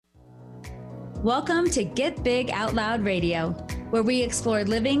Welcome to Get Big Out Loud Radio, where we explore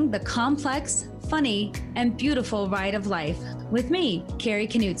living the complex, funny, and beautiful ride of life with me, Carrie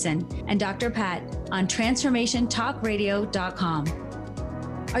Knutson, and Dr. Pat on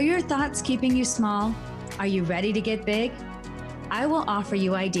TransformationTalkRadio.com. Are your thoughts keeping you small? Are you ready to get big? I will offer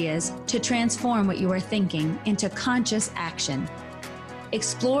you ideas to transform what you are thinking into conscious action.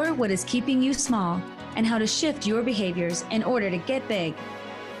 Explore what is keeping you small and how to shift your behaviors in order to get big.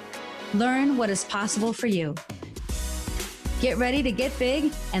 Learn what is possible for you. Get ready to get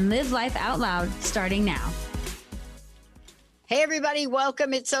big and live life out loud starting now. Hey, everybody.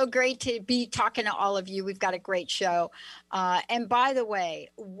 Welcome. It's so great to be talking to all of you. We've got a great show. And by the way,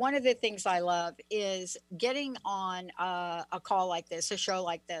 one of the things I love is getting on a call like this, a show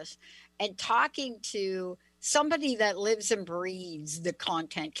like this, and talking to somebody that lives and breathes the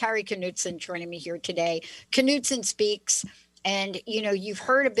content. Carrie Knutson joining me here today. Knutson Speaks. And, you know, you've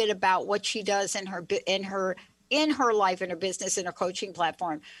heard a bit about what she does in her life, in her business, in her coaching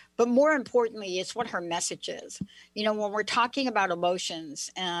platform. But more importantly, it's what her message is. You know, when we're talking about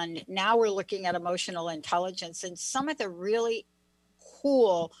emotions, and now we're looking at emotional intelligence, and some of the really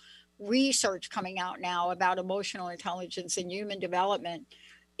cool research coming out now about emotional intelligence and human development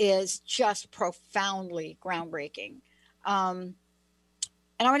is just profoundly groundbreaking.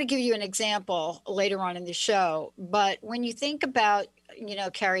 And I want to give you an example later on in the show. But when you think about, you know,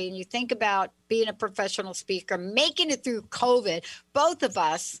 Carrie, and you think about being a professional speaker, making it through COVID, both of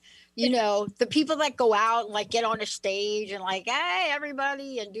us, you know, the people that go out and like get on a stage and like, hey,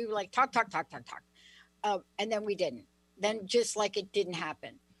 everybody, and do like talk. And then we didn't. Then just like it didn't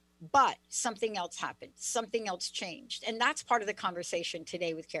happen. But something else happened. Something else changed. And that's part of the conversation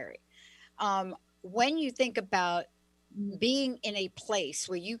today with Carrie. When you think about being in a place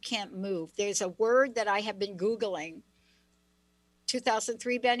where you can't move, there's a word that I have been Googling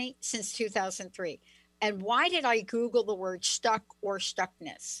 2003, Benny, since 2003. And why did I Google the word stuck or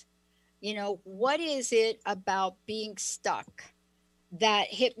stuckness? You know, what is it about being stuck that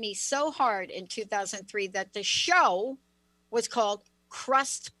hit me so hard in 2003 that the show was called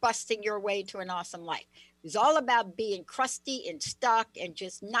Crust Busting Your Way to an Awesome Life? It was all about being crusty and stuck and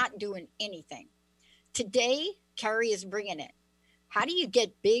just not doing anything. Today, Carrie is bringing it. How do you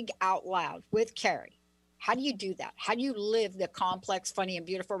get big out loud with Carrie? How do you do that? How do you live the complex, funny, and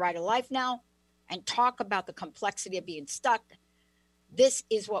beautiful ride of life now and talk about the complexity of being stuck? This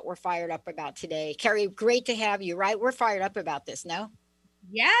is what we're fired up about today. Carrie, great to have you, right? We're fired up about this, no?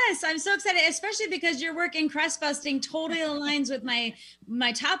 Yes, I'm so excited, especially because your work in crust busting totally aligns with my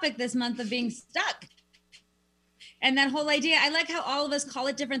topic this month of being stuck. And that whole idea, I like how all of us call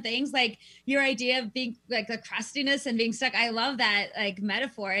it different things, like your idea of being like the crustiness and being stuck. I love that like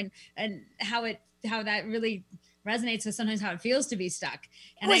metaphor and how that really resonates with sometimes how it feels to be stuck.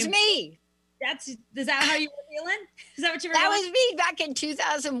 And it was me. Is that how you were feeling? Is that what you were That feeling? was me back in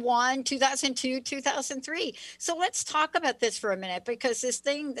 2001, 2002, 2003. So let's talk about this for a minute, because this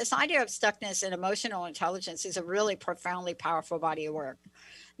idea of stuckness and emotional intelligence is a really profoundly powerful body of work.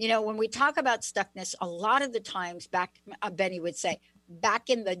 You know, when we talk about stuckness, a lot of the times Benny would say,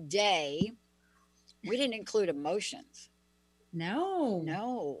 back in the day, we didn't include emotions.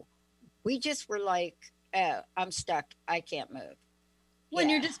 No. We just were like, oh, I'm stuck. I can't move. When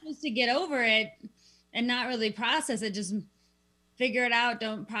you're just supposed to get over it and not really process it, just figure it out,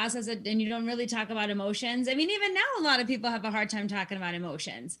 don't process it, and you don't really talk about emotions. I mean, even now, a lot of people have a hard time talking about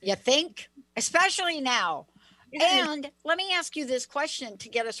emotions. You think? Especially now. And let me ask you this question to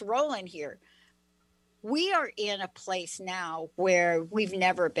get us rolling here. We are in a place now where we've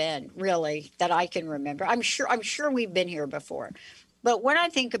never been, really, that I can remember. I'm sure we've been here before. But when I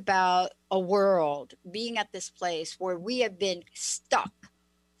think about a world being at this place where we have been stuck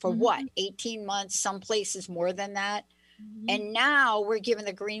for 18 months, some places more than that. Mm-hmm. And now we're given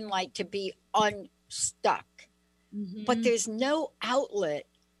the green light to be unstuck. Mm-hmm. But there's no outlet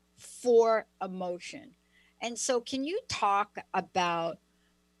for emotion. And so can you talk about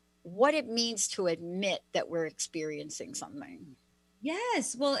what it means to admit that we're experiencing something?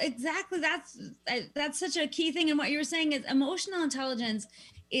 Yes, well, exactly. That's such a key thing. And what you were saying is emotional intelligence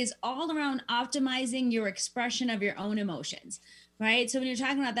is all around optimizing your expression of your own emotions, right? So when you're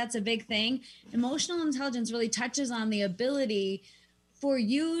talking about that's a big thing, emotional intelligence really touches on the ability for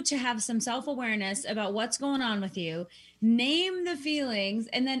you to have some self-awareness about what's going on with you, name the feelings,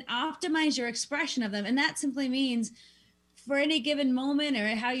 and then optimize your expression of them. And that simply means for any given moment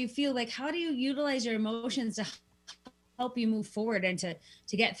or how you feel, like how do you utilize your emotions to help you move forward and to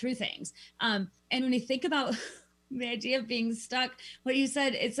get through things. And when you think about the idea of being stuck, what you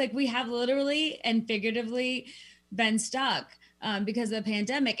said, it's like we have literally and figuratively been stuck because of the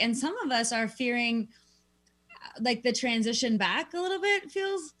pandemic. And some of us are fearing like the transition back a little bit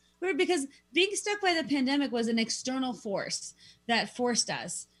feels weird, because being stuck by the pandemic was an external force that forced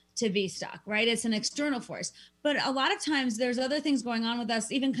us to be stuck, right? It's an external force. But a lot of times there's other things going on with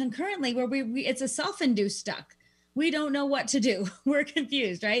us, even concurrently, where we it's a self-induced stuck. We don't know what to do. We're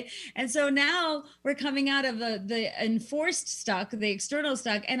confused, right? And so now we're coming out of the enforced stuck, the external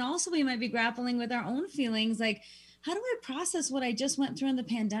stuck, and also we might be grappling with our own feelings, like, how do I process what I just went through in the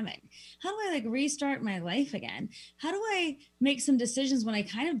pandemic? How do I like restart my life again? How do I make some decisions when I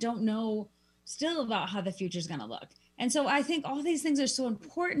kind of don't know still about how the future is going to look? And so I think all these things are so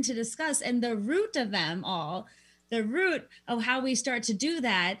important to discuss. And the root of them all, the root of how we start to do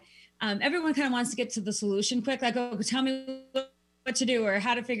that, everyone kind of wants to get to the solution quick, like, oh, tell me what to do or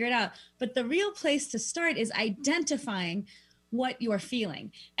how to figure it out. But the real place to start is identifying what you're feeling.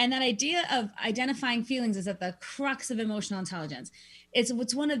 And that idea of identifying feelings is at the crux of emotional intelligence.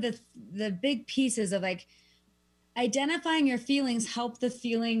 It's one of the big pieces of like identifying your feelings, help the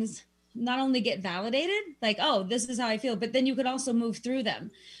feelings not only get validated, like, oh, this is how I feel, but then you could also move through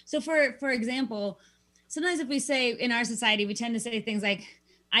them. So for example, sometimes if we say in our society, we tend to say things like,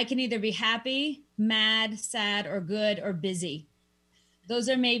 I can either be happy, mad, sad, or good, or busy. Those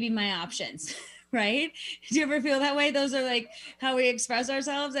are maybe my options. Right? Do you ever feel that way? Those are like how we express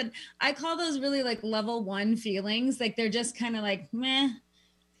ourselves. And I call those really like level 1 feelings. Like they're just kind of like, meh,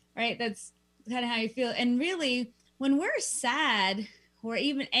 right? That's kind of how you feel. And really, when we're sad or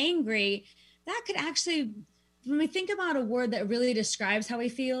even angry, that could actually, when we think about a word that really describes how we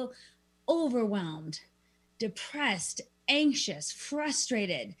feel, overwhelmed, depressed, anxious,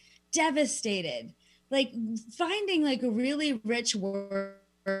 frustrated, devastated, like finding like a really rich word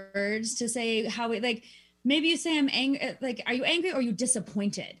words to say how we like, maybe you say I'm angry, like, are you angry or are you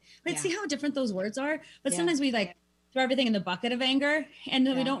disappointed? Right? See how different those words are. But sometimes we like throw everything in the bucket of anger, and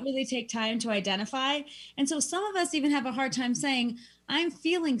then we don't really take time to identify. And so some of us even have a hard time saying, I'm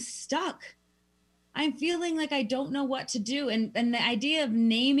feeling stuck. I'm feeling like I don't know what to do. And the idea of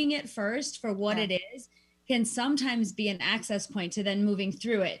naming it first for what it is can sometimes be an access point to then moving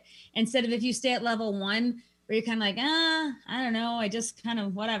through it. Instead of if you stay at level 1, where you're kind of like, I don't know, I just kind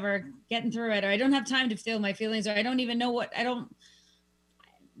of whatever, getting through it, or I don't have time to feel my feelings, or I don't even know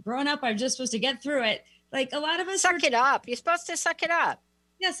growing up, I'm just supposed to get through it. Like a lot of us suck it up. You're supposed to suck it up.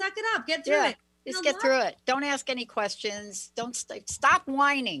 Yeah, suck it up, get through it. Just get through it. Don't ask any questions. Don't stop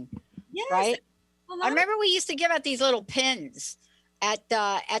whining. Yes. Right? I remember we used to give out these little pins at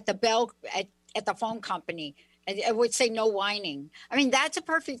the bell at the phone company. It would say no whining. I mean, that's a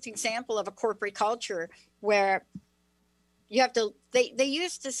perfect example of a corporate culture where you have to, they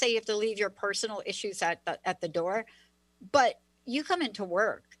used to say you have to leave your personal issues at the door, but you come into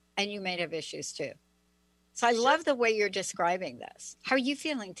work and you may have issues too. So I love the way you're describing this. How are you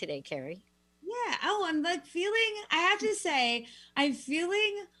feeling today, Carrie? Yeah. Oh, I'm like I have to say, I'm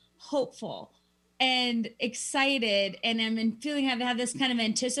feeling hopeful and excited, and I'm feeling I have this kind of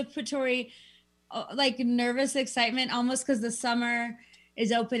anticipatory, like nervous excitement, almost because the summer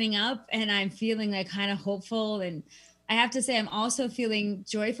is opening up, and I'm feeling like kind of hopeful. And I have to say, I'm also feeling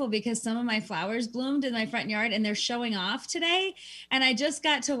joyful because some of my flowers bloomed in my front yard and they're showing off today. And I just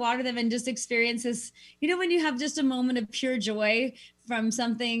got to water them and just experience this, when you have just a moment of pure joy from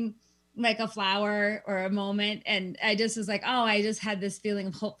something like a flower or a moment. And I just was like, oh, I just had this feeling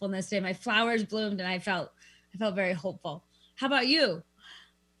of hopefulness today. My flowers bloomed and I felt very hopeful. How about you?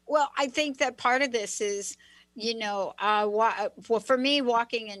 Well, I think that part of this is, for me,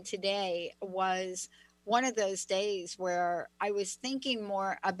 walking in today was one of those days where I was thinking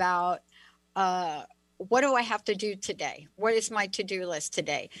more about what do I have to do today? What is my to-do list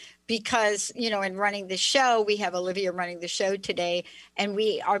today? Because, in running the show, we have Olivia running the show today, and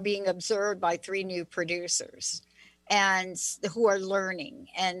we are being observed by 3 new producers and who are learning.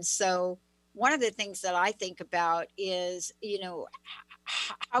 And so one of the things that I think about is,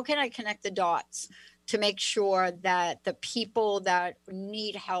 how can I connect the dots to make sure that the people that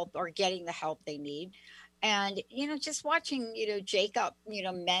need help are getting the help they need? And, just watching, Jacob,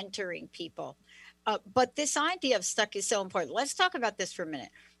 mentoring people. But this idea of stuck is so important. Let's talk about this for a minute,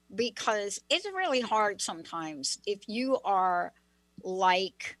 because it's really hard sometimes if you are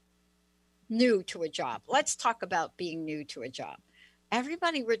like new to a job. Let's talk about being new to a job.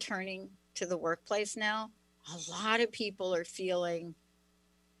 Everybody returning to the workplace now, a lot of people are feeling,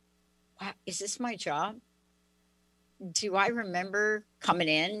 wow, is this my job? Do I remember coming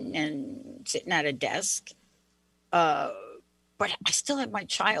in and sitting at a desk? But I still have my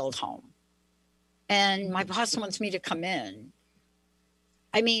child home. And my boss wants me to come in.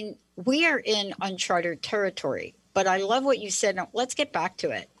 I mean, we are in uncharted territory. But I love what you said. Now, let's get back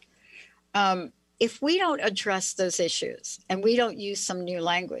to it. If we don't address those issues and we don't use some new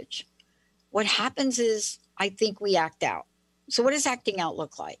language, what happens is I think we act out. So what does acting out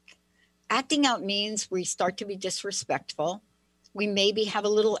look like? Acting out means we start to be disrespectful. We maybe have a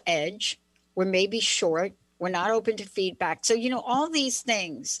little edge. We're maybe short. We're not open to feedback. So, all these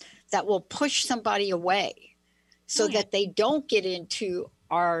things that will push somebody away so that they don't get into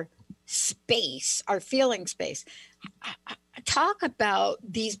our space, our feeling space. Talk about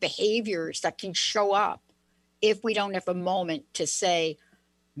these behaviors that can show up if we don't have a moment to say,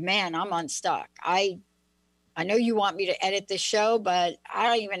 man, I'm unstuck. I know you want me to edit this show, but I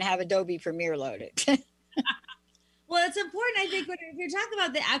don't even have Adobe Premiere loaded. Well, it's important, I think, if you're talking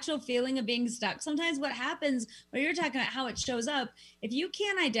about the actual feeling of being stuck, sometimes what happens when you're talking about how it shows up, if you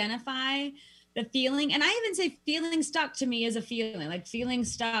can't identify the feeling, and I even say feeling stuck to me is a feeling, like feeling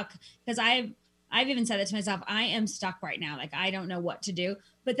stuck, because I've even said it to myself, I am stuck right now. Like, I don't know what to do.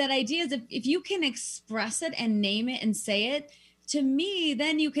 But that idea is if you can express it and name it and say it, to me,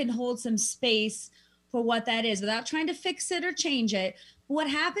 then you can hold some space for what that is without trying to fix it or change it. What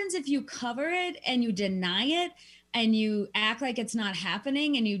happens if you cover it and you deny it and you act like it's not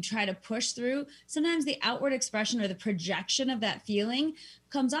happening and you try to push through? Sometimes the outward expression or the projection of that feeling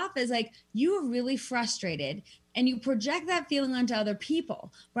comes off as like you are really frustrated and you project that feeling onto other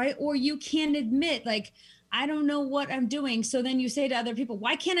people, right? Or you can't admit, like, I don't know what I'm doing. So then you say to other people,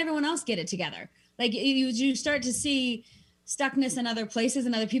 why can't everyone else get it together? Like you start to see stuckness in other places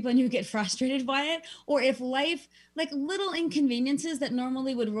and other people and you get frustrated by it. Or if life, like little inconveniences that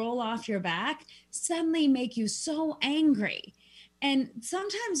normally would roll off your back, suddenly make you so angry. And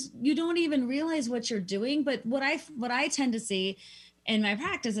sometimes you don't even realize what you're doing. But what I tend to see in my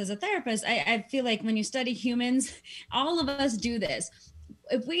practice as a therapist, I feel like when you study humans, all of us do this.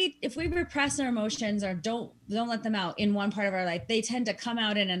 If we repress our emotions or don't let them out in one part of our life, they tend to come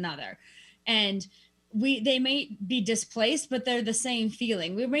out in another. And they may be displaced, but they're the same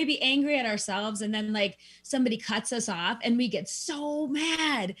feeling. We may be angry at ourselves and then like somebody cuts us off and we get so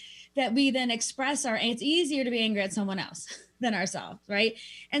mad that we then express it's easier to be angry at someone else than ourselves, right?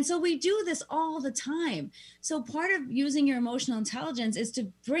 And so we do this all the time. So part of using your emotional intelligence is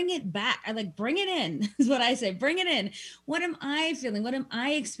to bring it back. I like bring it in is what I say. Bring it in. What am I feeling? What am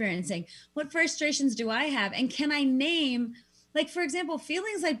I experiencing? What frustrations do I have? And can I name, like, for example,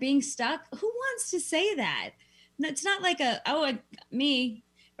 feelings like being stuck? Who wants to say that? It's not like me,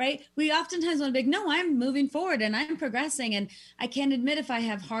 right? We oftentimes want to be like, no, I'm moving forward and I'm progressing. And I can't admit if I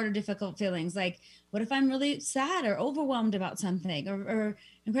have hard or difficult feelings. Like, what if I'm really sad or overwhelmed about something or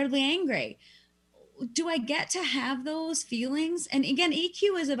incredibly angry? Do I get to have those feelings? And again,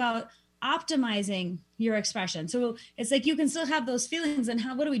 EQ is about optimizing your expression. So it's like you can still have those feelings and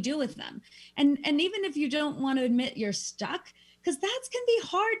what do we do with them? And even if you don't want to admit you're stuck, because that can be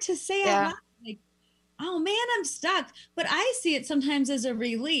hard to say out loud. Like, oh man, I'm stuck. But I see it sometimes as a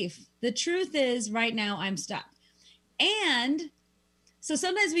relief. The truth is right now I'm stuck. And so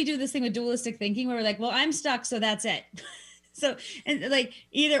sometimes we do this thing with dualistic thinking where we're like, well, I'm stuck, so that's it. So, and like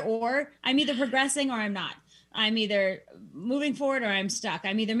either or, I'm either progressing or I'm not. I'm either moving forward or I'm stuck.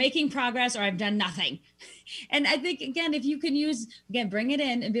 I'm either making progress or I've done nothing. And I think, again, if you can bring it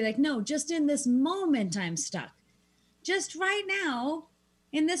in and be like, no, just in this moment, I'm stuck. Just right now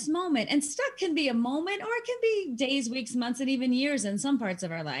in this moment. And stuck can be a moment or it can be days, weeks, months, and even years in some parts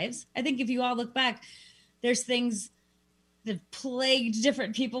of our lives. I think if you all look back, there's things that plagued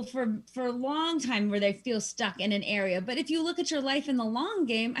different people for a long time where they feel stuck in an area. But if you look at your life in the long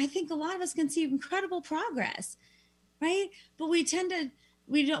game, I think a lot of us can see incredible progress, right? But we don't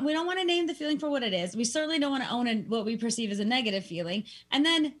want to name the feeling for what it is. We certainly don't want to own what we perceive as a negative feeling. And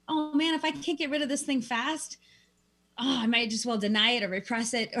then, oh man, if I can't get rid of this thing fast, I might just well deny it or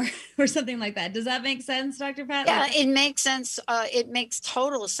repress it or something like that. Does that make sense, Dr. Pat? Yeah, it makes sense. It makes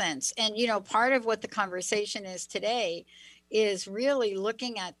total sense. And, part of what the conversation is today is really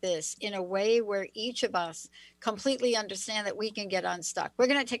looking at this in a way where each of us completely understand that we can get unstuck. We're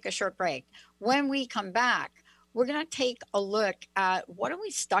going to take a short break. When we come back, we're going to take a look at what are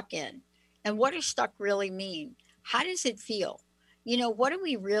we stuck in and what does stuck really mean? How does it feel? What are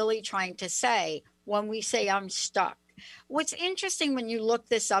we really trying to say when we say I'm stuck? What's interesting when you look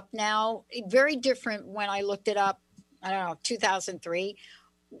this up now, very different when I looked it up, 2003,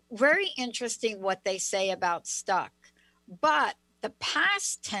 very interesting what they say about stuck. But the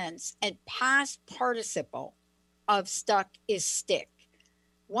past tense and past participle of stuck is stick.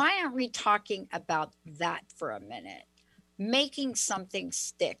 Why aren't we talking about that for a minute? Making something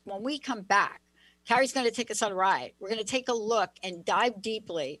stick. When we come back, Carrie's going to take us on a ride. We're going to take a look and dive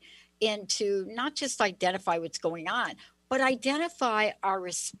deeply into not just identify what's going on, but identify our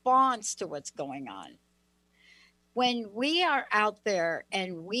response to what's going on. When we are out there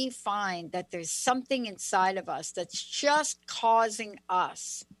and we find that there's something inside of us that's just causing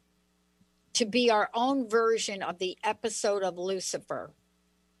us to be our own version of the episode of Lucifer,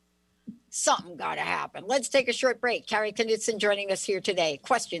 something got to happen. Let's take a short break. Carrie Knudsen joining us here today.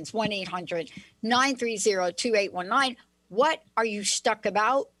 Questions 1-800-930-2819. What are you stuck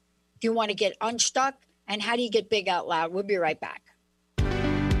about? Do you want to get unstuck? And how do you get big out loud? We'll be right back.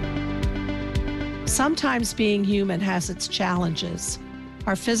 Sometimes being human has its challenges.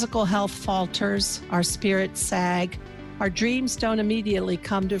 Our physical health falters, our spirits sag, our dreams don't immediately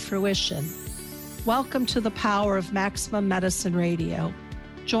come to fruition. Welcome to the power of Maximum Medicine Radio.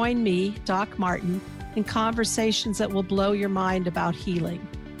 Join me, Doc Martin, in conversations that will blow your mind about healing.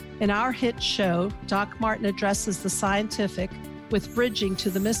 In our hit show, Doc Martin addresses the scientific with bridging to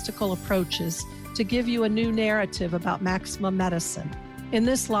the mystical approaches to give you a new narrative about maximum medicine. In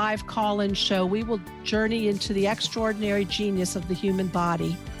this live call-in show, we will journey into the extraordinary genius of the human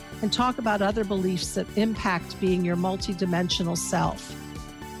body and talk about other beliefs that impact being your multidimensional self.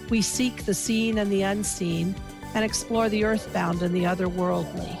 We seek the seen and the unseen and explore the earthbound and the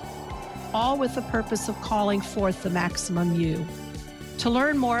otherworldly, all with the purpose of calling forth the maximum you. To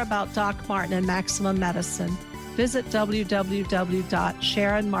learn more about Doc Martin and Maximum Medicine, visit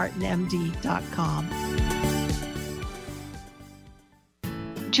www.sharonmartinmd.com.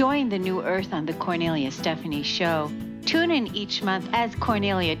 Join the New Earth on the Cornelia Stephanie Show. Tune in each month as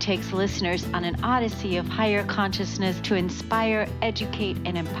Cornelia takes listeners on an odyssey of higher consciousness to inspire, educate,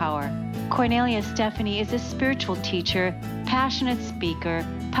 and empower. Cornelia Stephanie is a spiritual teacher, passionate speaker,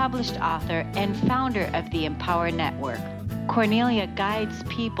 published author, and founder of the Empower Network. Cornelia guides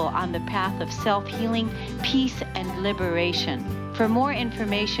people on the path of self-healing, peace, and liberation. For more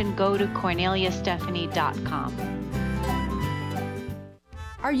information, go to corneliastephanie.com.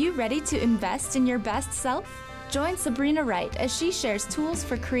 Are you ready to invest in your best self? Join Sabrina Wright as she shares tools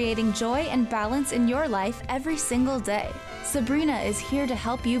for creating joy and balance in your life every single day. Sabrina is here to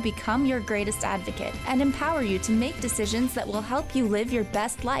help you become your greatest advocate and empower you to make decisions that will help you live your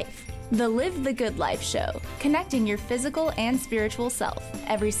best life. The Live the Good Life Show, connecting your physical and spiritual self,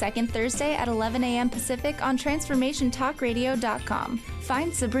 every second Thursday at 11 a.m. Pacific on TransformationTalkRadio.com.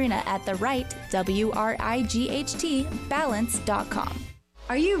 Find Sabrina at the right, WRIGHT, balance.com.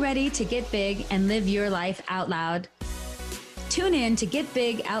 Are you ready to get big and live your life out loud? Tune in to Get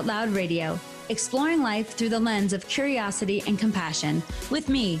Big Out Loud Radio, exploring life through the lens of curiosity and compassion, with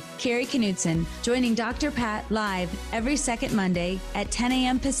me, Carrie Knudsen, joining Dr. Pat live every second Monday at 10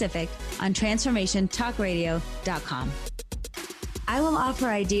 a.m. Pacific on TransformationTalkRadio.com. I will offer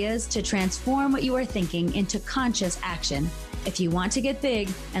ideas to transform what you are thinking into conscious action. If you want to get big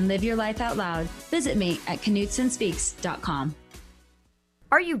and live your life out loud, visit me at KnudsenSpeaks.com.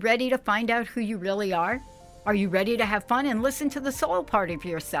 Are you ready to find out who you really are? Are you ready to have fun and listen to the soul part of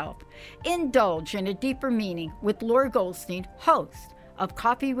yourself? Indulge in a deeper meaning with Laura Goldstein, host of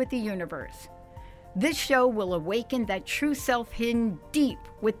Coffee with the Universe. This show will awaken that true self hidden deep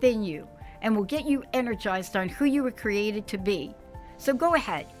within you and will get you energized on who you were created to be. So go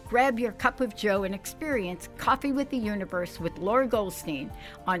ahead, grab your cup of joe and experience Coffee with the Universe with Laura Goldstein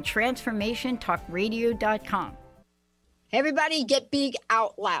on TransformationTalkRadio.com. Everybody get big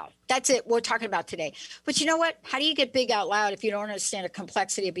out loud. That's it we're talking about today. But you know what? How do you get big out loud if you don't understand the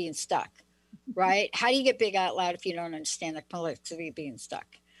complexity of being stuck, right? How do you get big out loud if you don't understand the complexity of being stuck?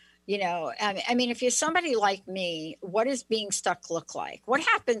 You know, I mean, if you're somebody like me, what does being stuck look like? What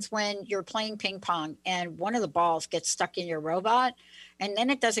happens when you're playing ping pong and one of the balls gets stuck in your robot and then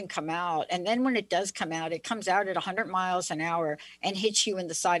it doesn't come out? And then when it does come out, it comes out at 100 miles an hour and hits you in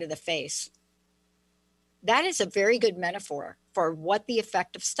the side of the face. That is a very good metaphor for what the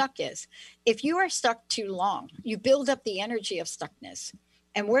effect of stuck is. If you are stuck too long, you build up the energy of stuckness.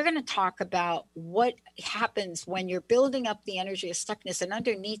 And we're going to talk about what happens when you're building up the energy of stuckness. And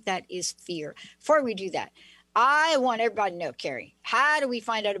underneath that is fear. Before we do that, I want everybody to know, Carrie, how do we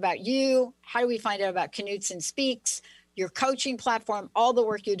find out about you? How do we find out about Knudsen Speaks, your coaching platform, all the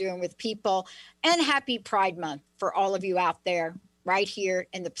work you're doing with people? And happy Pride Month for all of you out there right here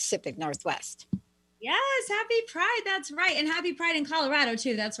in the Pacific Northwest. Yes, happy Pride. That's right. And happy Pride in Colorado,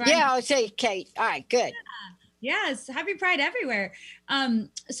 too. That's right. Yeah, I'll say, Kate. All right, good. Yeah. Yes, happy Pride everywhere.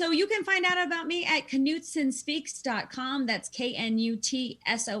 So you can find out about me at knutsonspeaks.com. That's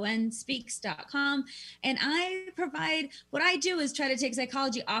KNUTSON speaks.com. And I provide, what I do is try to take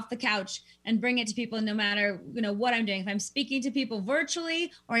psychology off the couch and bring it to people no matter, what I'm doing. If I'm speaking to people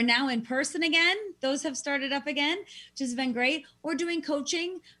virtually or now in person again, those have started up again, which has been great, or doing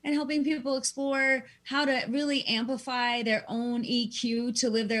coaching and helping people explore how to really amplify their own EQ to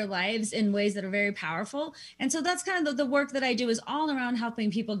live their lives in ways that are very powerful. And so that's kind of the work that I do, is all around helping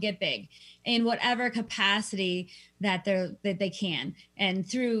people get big in whatever capacity that they can. And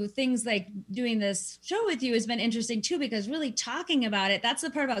through things like doing this show with you has been interesting too, because really talking about it, that's the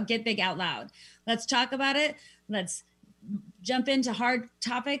part about get big out loud. Let's talk about it. Let's jump into hard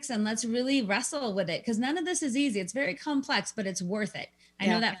topics and let's really wrestle with it, because none of this is easy. It's very complex, but it's worth it. I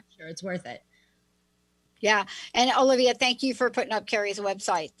know that for sure. It's worth it. Yeah. And Olivia, thank you for putting up Carrie's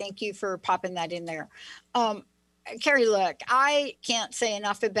website. Thank you for popping that in there. Carrie, look, I can't say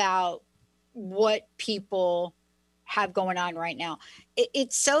enough about what people have going on right now.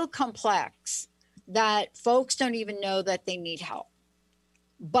 It's so complex that folks don't even know that they need help,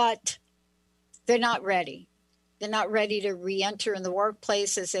 but they're not ready. They're not ready to re-enter in the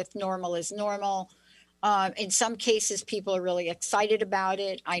workplace as if normal is normal. In some cases, people are really excited about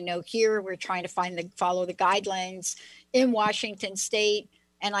it. I know here we're trying to follow the guidelines in Washington State.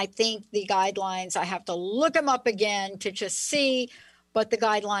 And I think the guidelines, I have to look them up again to just see, but the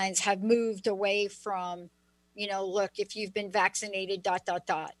guidelines have moved away from, look, if you've been vaccinated, ...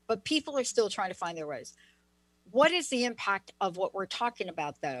 But people are still trying to find their ways. What is the impact of what we're talking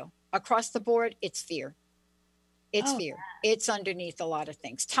about, though? Across the board, it's fear. It's fear. It's underneath a lot of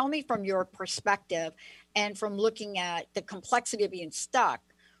things. Tell me from your perspective and from looking at the complexity of being stuck,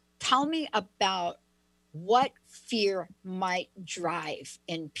 tell me about what fear might drive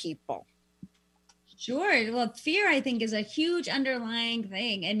in people. Sure. Well, fear, I think, is a huge underlying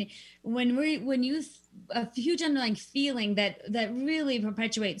thing. And a huge underlying feeling that really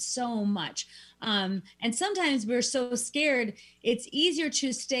perpetuates so much. And sometimes we're so scared, it's easier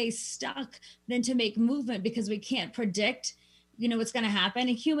to stay stuck than to make movement, because we can't predict, what's going to happen.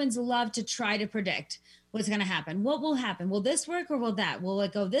 And humans love to try to predict what's going to happen. What will happen? Will this work or will that? Will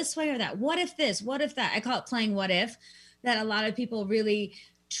it go this way or that? What if this? What if that? I call it playing what if, that a lot of people really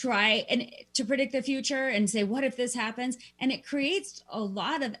try and to predict the future and say, what if this happens? And it creates a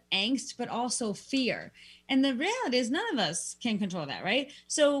lot of angst, but also fear. And the reality is none of us can control that, right?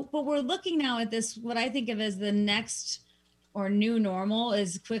 So, but we're looking now at this, what I think of as the next or new normal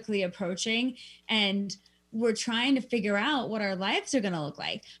is quickly approaching. And we're trying to figure out what our lives are going to look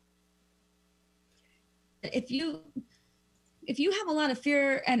like. If you have a lot of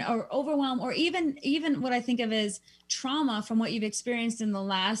fear or overwhelm, or even what I think of as trauma from what you've experienced in the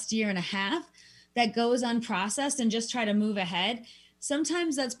last year and a half that goes unprocessed, and just try to move ahead,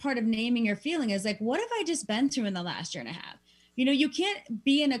 sometimes that's part of naming your feeling, is like, what have I just been through in the last year and a half? You can't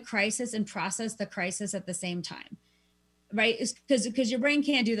be in a crisis and process the crisis at the same time, right? Because your brain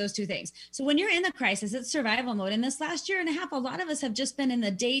can't do those two things. So when you're in the crisis, it's survival mode. And this last year and a half, a lot of us have just been in the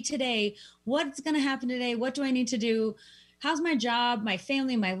day-to-day, what's going to happen today? What do I need to do? How's my job, my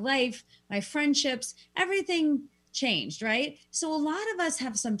family, my life, my friendships, everything changed, right? So a lot of us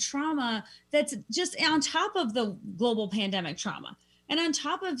have some trauma that's just on top of the global pandemic trauma, and on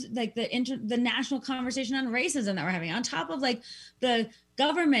top of like the national conversation on racism that we're having, on top of like the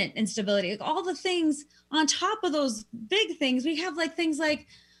government instability, like all the things on top of those big things, we have like things like,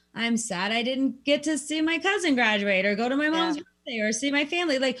 I'm sad I didn't get to see my cousin graduate, or go to my mom's birthday, or see my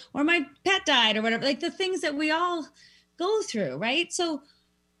family, like, or my pet died, or whatever, like the things that we all go through, right? So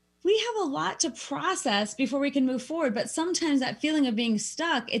we have a lot to process before we can move forward. But sometimes that feeling of being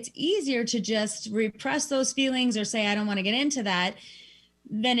stuck, it's easier to just repress those feelings or say, I don't want to get into that,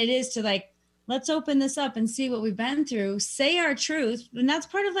 than it is to like, let's open this up and see what we've been through, say our truth. And that's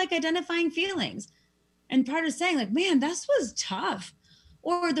part of like identifying feelings, and part of saying like, man, this was tough.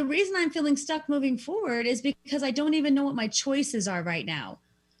 Or the reason I'm feeling stuck moving forward is because I don't even know what my choices are right now.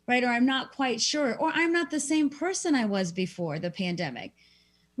 Right? Or I'm not quite sure, or I'm not the same person I was before the pandemic.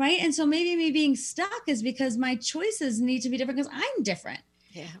 Right? And so maybe me being stuck is because my choices need to be different, because I'm different.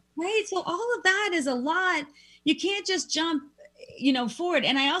 Yeah. Right. So all of that is a lot. You can't just jump, forward.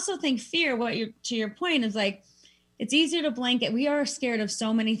 And I also think fear, to your point, is like, it's easier to blanket. We are scared of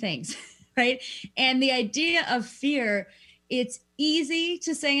so many things. Right. And the idea of fear, it's easy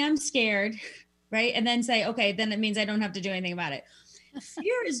to say I'm scared. Right. And then say, okay, then it means I don't have to do anything about it.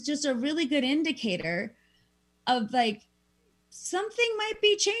 Fear is just a really good indicator of like, something might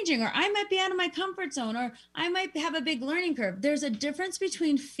be changing, or I might be out of my comfort zone, or I might have a big learning curve. There's a difference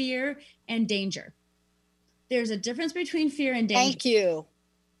between fear and danger. There's a difference between fear and danger. Thank you.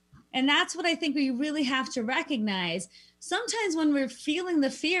 And that's what I think we really have to recognize. Sometimes when we're feeling the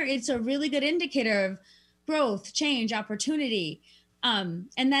fear, it's a really good indicator of growth, change, opportunity. And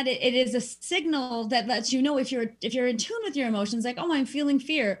that it is a signal that lets you know if you're in tune with your emotions, like, oh, I'm feeling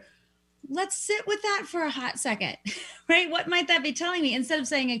fear. Let's sit with that for a hot second, right? What might that be telling me? Instead of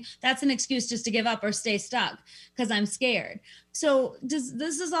saying that's an excuse just to give up or stay stuck because I'm scared. So this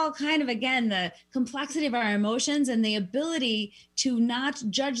is all kind of, again, the complexity of our emotions and the ability to not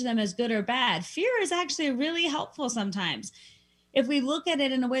judge them as good or bad. Fear is actually really helpful sometimes. If we look at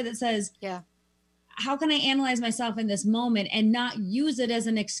it in a way that says, yeah, how can I analyze myself in this moment and not use it as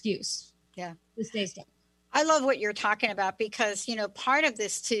an excuse? Yeah. To stay stuck. I love what you're talking about because, part of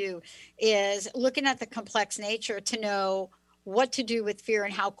this too is looking at the complex nature to know what to do with fear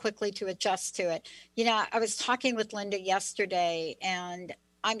and how quickly to adjust to it. I was talking with Linda yesterday, and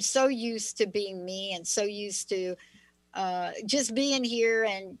I'm so used to being me and so used to just being here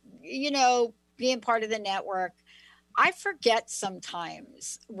and, being part of the network. I forget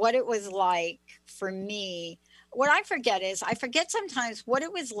sometimes what it was like for me. What I forget sometimes what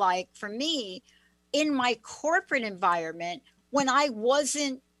it was like for me in my corporate environment when I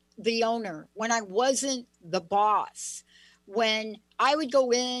wasn't the owner, when I wasn't the boss, when I would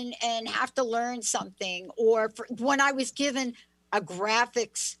go in and have to learn something, or when I was given a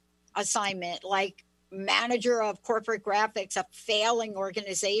graphics assignment, like manager of corporate graphics, a failing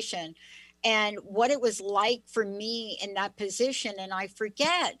organization, and what it was like for me in that position. And I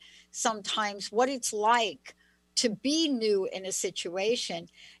forget sometimes what it's like to be new in a situation.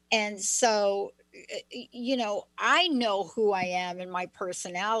 And so, I know who I am and my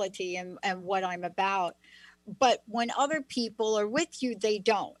personality and what I'm about. But when other people are with you, they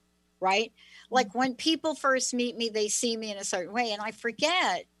don't, right? Like when people first meet me, they see me in a certain way, and I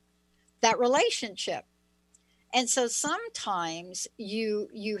forget that relationship. And so sometimes you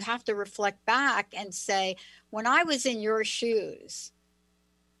have to reflect back and say, when I was in your shoes,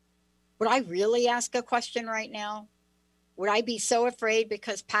 would I really ask a question right now? Would I be so afraid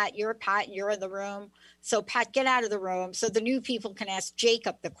because Pat, you're in the room. So Pat, get out of the room so the new people can ask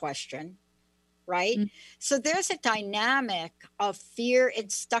Jacob the question, right? Mm-hmm. So there's a dynamic of fear and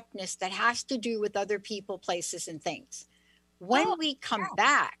stuckness that has to do with other people, places, and things. When we come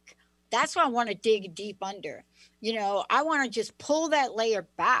back, that's what I want to dig deep under. I want to just pull that layer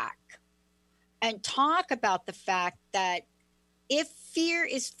back and talk about the fact that if fear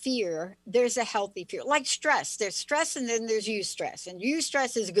is fear, there's a healthy fear. Like stress, there's stress and then there's eustress, and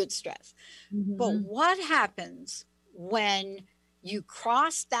eustress is good stress. Mm-hmm. But what happens when you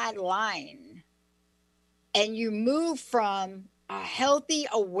cross that line and you move from a healthy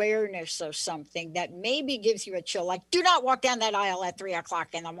awareness of something that maybe gives you a chill, like do not walk down that aisle at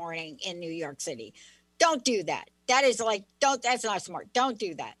 3:00 in the morning in New York City. Don't do that. That is like, that's not smart. Don't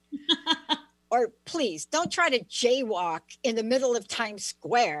do that. Or please don't try to jaywalk in the middle of Times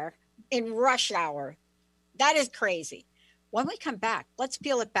Square in rush hour. That is crazy. When we come back, let's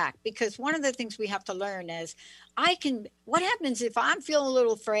peel it back, because one of the things we have to learn is what happens if I'm feeling a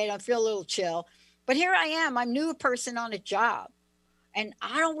little afraid, I feel a little chill, but here I am, I'm a new person on a job and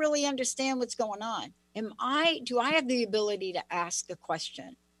I don't really understand what's going on. Do I have the ability to ask a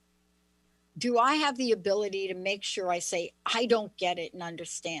question? Do I have the ability to make sure I say, I don't get it and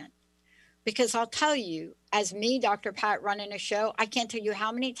understand? Because I'll tell you, as me, Dr. Pat, running a show, I can't tell you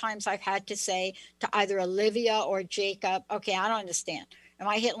how many times I've had to say to either Olivia or Jacob, okay, I don't understand. Am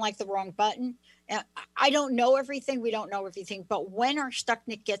I hitting like the wrong button? I don't know everything. We don't know everything. But when our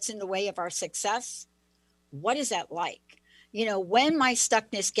stuckness gets in the way of our success, what is that like? When my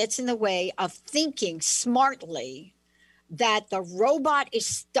stuckness gets in the way of thinking smartly that the robot is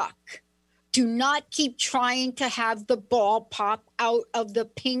stuck, do not keep trying to have the ball pop out of the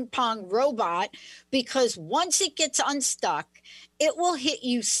ping pong robot, because once it gets unstuck, it will hit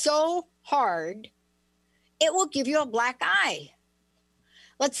you so hard, it will give you a black eye.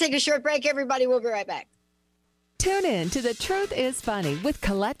 Let's take a short break, everybody. We'll be right back. Tune in to The Truth is Funny with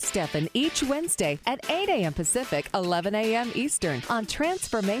Colette Steffen each Wednesday at 8 a.m. Pacific, 11 a.m. Eastern on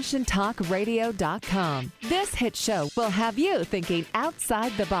TransformationTalkRadio.com. This hit show will have you thinking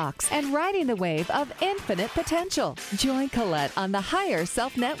outside the box and riding the wave of infinite potential. Join Colette on the Higher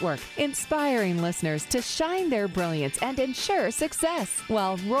Self Network, inspiring listeners to shine their brilliance and ensure success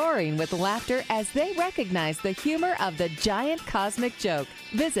while roaring with laughter as they recognize the humor of the giant cosmic joke.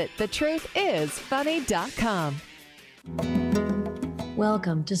 Visit thetruthисfunny.com.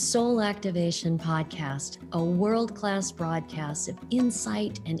 Welcome to Soul Activation Podcast, a world-class broadcast of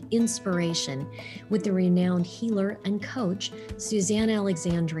insight and inspiration with the renowned healer and coach, Suzanne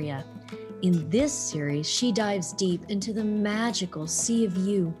Alexandria. In this series, she dives deep into the magical sea of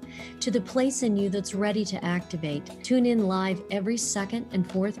you, to the place in you that's ready to activate. Tune in live every second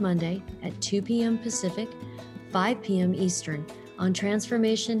and fourth Monday at 2 p.m. Pacific, 5 p.m. Eastern on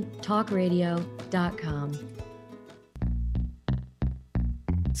TransformationTalkRadio.com.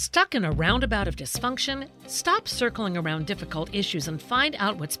 Stuck in a roundabout of dysfunction? Stop circling around difficult issues and find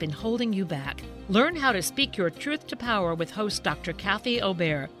out what's been holding you back. Learn how to speak your truth to power with host Dr. Kathy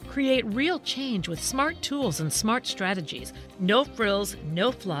Obear. Create real change with smart tools and smart strategies. No frills,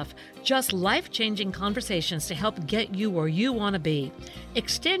 no fluff, just life-changing conversations to help get you where you want to be.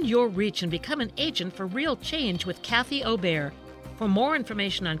 Extend your reach and become an agent for real change with Kathy Obear. For more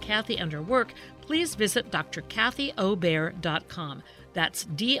information on Kathy and her work, please visit drkathyobear.com. That's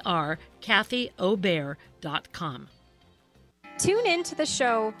drkathyobear.com. Tune in to the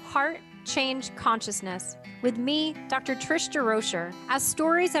show Heart Change Consciousness with me, Dr. Trish DeRocher, as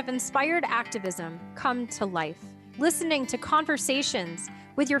stories of inspired activism come to life. Listening to conversations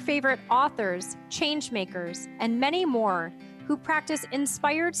with your favorite authors, change makers, and many more who practice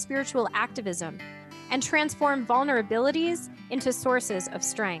inspired spiritual activism and transform vulnerabilities into sources of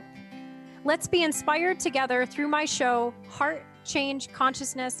strength. Let's be inspired together through my show, Heart Change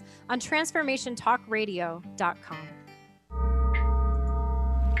Consciousness, on TransformationTalkRadio.com.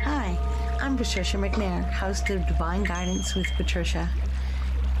 Hi, I'm Patricia McNair, host of Divine Guidance with Patricia,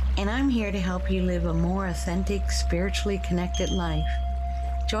 and I'm here to help you live a more authentic, spiritually connected life.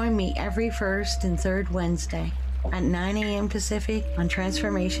 Join me every first and third Wednesday at 9 a.m. Pacific on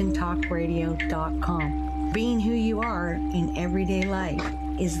TransformationTalkRadio.com. Being who you are in everyday life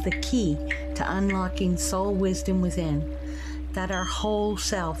is the key to unlocking soul wisdom within that our whole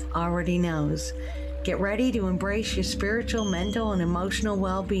self already knows. Get ready to embrace your spiritual, mental, and emotional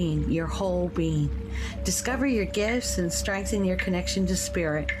well-being, your whole being. Discover your gifts and strengthen your connection to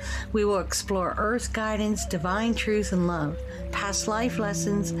spirit. We will explore earth guidance, divine truth and love, past life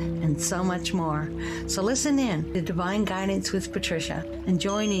lessons, and so much more. So listen in to Divine Guidance with Patricia and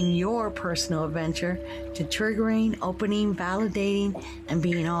join in your personal adventure to triggering, opening, validating, and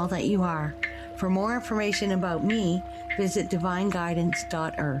being all that you are. For more information about me, visit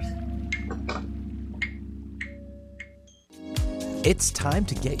divineguidance.earth. It's time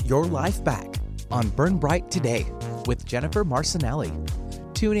to get your life back on Burn Bright Today with Jennifer Marcinelli.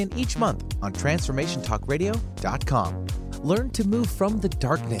 Tune in each month on TransformationTalkRadio.com. Learn to move from the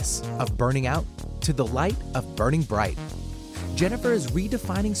darkness of burning out to the light of burning bright. Jennifer is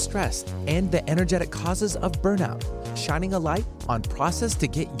redefining stress and the energetic causes of burnout, shining a light on process to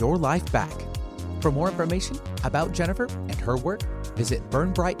get your life back. For more information about Jennifer and her work, visit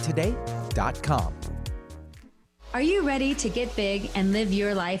burnbrighttoday.com. Are you ready to get big and live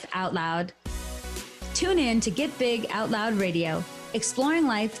your life out loud? Tune in to Get Big Out Loud Radio, exploring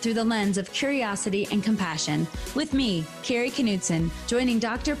life through the lens of curiosity and compassion, with me, Carrie Knudsen, joining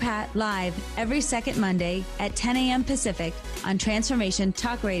Dr. Pat live every second Monday at 10 a.m. Pacific on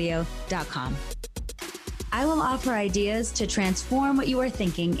TransformationTalkRadio.com. I will offer ideas to transform what you are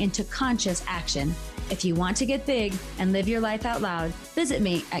thinking into conscious action. If you want to get big and live your life out loud, visit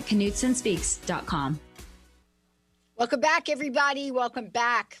me at KnudsenSpeaks.com. Welcome back, everybody. Welcome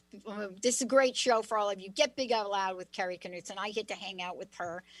back. This is a great show for all of you. Get Big Out Loud with Carrie Knudsen. I get to hang out with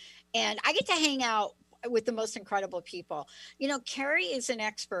her, and I get to hang out with the most incredible people. You know, Carrie is an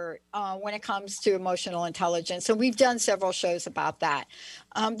expert when it comes to emotional intelligence, and we've done several shows about that.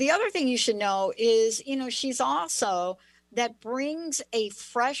 The other thing you should know is, you know, she's also that brings a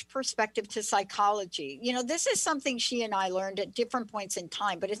fresh perspective to psychology. You know, this is something she and I learned at different points in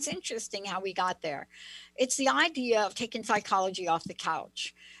time, but it's interesting how we got there. It's the idea of taking psychology off the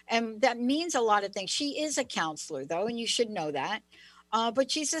couch. And that means a lot of things. She is a counselor, though, and you should know that.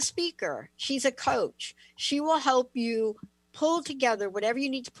 But she's a speaker. She's a coach. She will help you pull together whatever you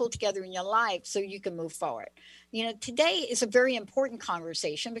need to pull together in your life so you can move forward. You know, today is a very important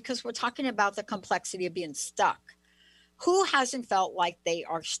conversation because we're talking about the complexity of being stuck. Who hasn't felt like they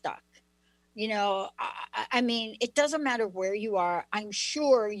are stuck? You know, I mean, it doesn't matter where you are. I'm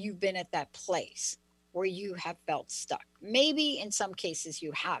sure you've been at that place where you have felt stuck. Maybe in some cases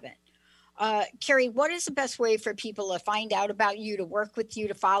you haven't. Carrie, what is the best way for people to find out about you, to work with you,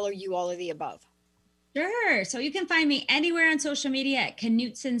 to follow you, all of the above? Sure. So you can find me anywhere on social media at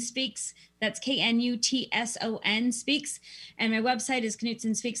Knudsen Speaks. That's KNUTSON Speaks. And my website is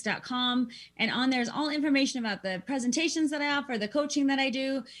KnudsenSpeaks.com. And on there's all information about the presentations that I offer, the coaching that I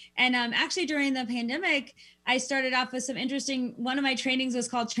do. And actually during the pandemic, I started off with some interesting, one of my trainings was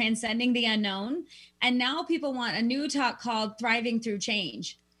called Transcending the Unknown. And now people want a new talk called Thriving Through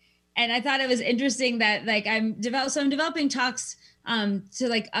Change. And I thought it was interesting that I'm developing talks to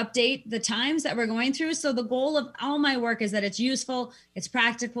like update the times that we're going through. So the goal of all my work is that it's useful, it's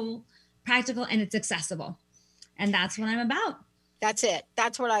practical, and it's accessible. And that's what I'm about. That's it.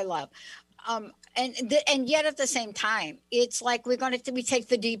 That's what I love. And yet at the same time, it's like we take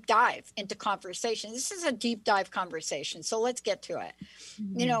the deep dive into conversation. This is a deep dive conversation. So let's get to it.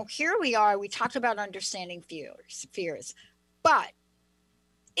 Mm-hmm. You know, here we are. We talked about understanding fears, but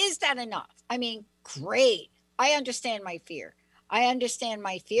is that enough? I mean, great. I understand my fear. I understand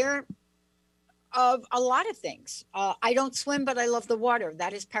my fear of a lot of things. I don't swim, but I love the water.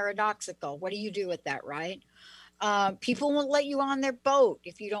 That is paradoxical. What do you do with that, right? People won't let you on their boat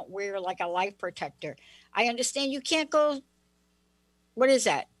if you don't wear like a life protector. I understand you can't go,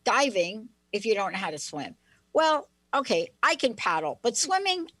 diving if you don't know how to swim. Well, okay, I can paddle, but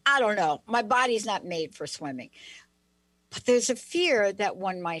swimming, I don't know. My body's not made for swimming. But there's a fear that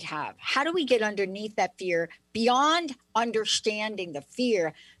one might have. How do we get underneath that fear? Beyond understanding the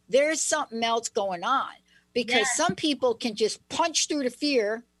fear, there's something else going on, because some people can just punch through the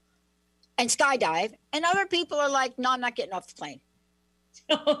fear and skydive, and other people are like, no, I'm not getting off the plane.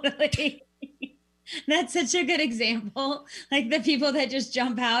 Totally. That's such a good example. Like the people that just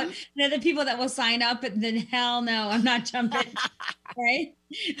jump out, they're the people that will sign up, and then hell no, I'm not jumping. Right?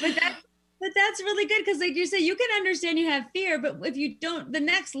 But that's really good, because like you say, you can understand you have fear, but if you don't, the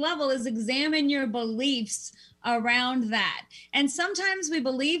next level is examine your beliefs around that. And sometimes we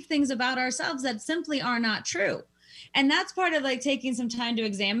believe things about ourselves that simply are not true. And that's part of like taking some time to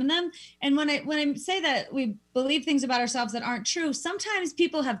examine them. And when I say that we believe things about ourselves that aren't true, sometimes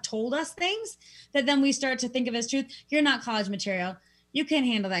people have told us things that then we start to think of as truth. You're not college material. You can't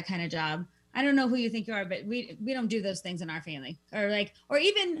handle that kind of job. I don't know who you think you are, but we don't do those things in our family. Or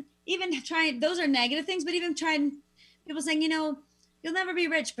even trying, those are negative things, but even trying, people saying, you know, you'll never be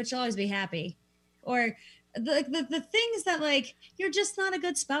rich, but you'll always be happy. Or the things that like, you're just not a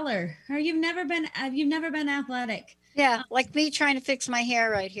good speller, or you've never been athletic. Yeah. Like me trying to fix my hair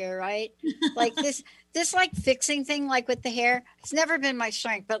right here. Right. Like this like fixing thing, like with the hair, it's never been my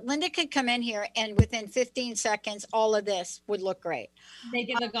strength, but Linda could come in here and within 15 seconds, all of this would look great. They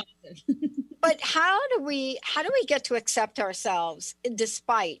can look awesome. But how do we get to accept ourselves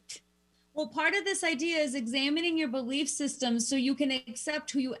despite? Well, part of this idea is examining your belief systems so you can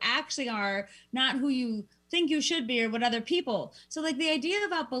accept who you actually are, not who you think you should be or what other people. So like the idea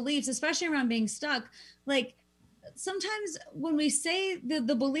about beliefs, especially around being stuck, like sometimes when we say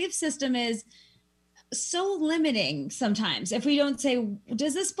the belief system is so limiting, sometimes if we don't say,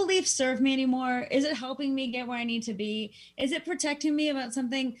 does this belief serve me anymore? Is it helping me get where I need to be? Is it protecting me about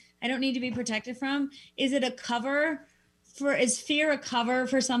something I don't need to be protected from? Is it a cover is fear a cover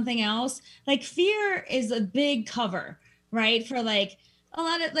for something else? Like fear is a big cover, right? For like a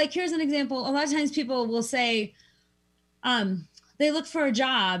lot of, like, here's an example. A lot of times people will say, they look for a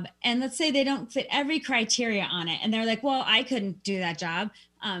job and let's say they don't fit every criteria on it. And they're like, well, I couldn't do that job.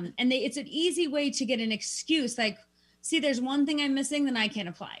 It's an easy way to get an excuse. Like, see, there's one thing I'm missing, then I can't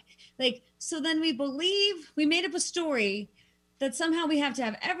apply. Like, so then we made up a story that somehow we have to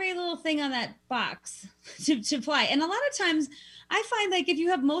have every little thing on that box to apply. And a lot of times I find like if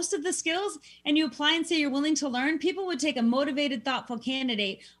you have most of the skills and you apply and say you're willing to learn, people would take a motivated, thoughtful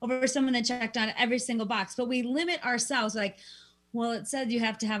candidate over someone that checked on every single box. But we limit ourselves, like, well, it said you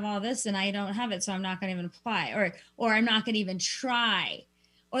have to have all this and I don't have it, so I'm not going to even apply, or I'm not going to even try.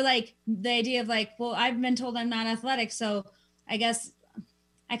 Or like the idea of like, well, I've been told I'm not athletic, so I guess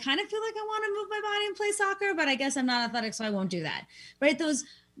I kind of feel like I want to move my body and play soccer, but I guess I'm not athletic, so I won't do that. Right?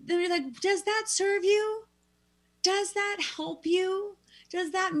 They're like, does that serve you? Does that help you?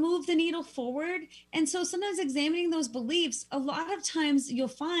 Does that move the needle forward? And so sometimes examining those beliefs, a lot of times you'll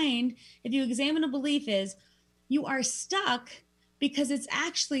find if you examine a belief is you are stuck because it's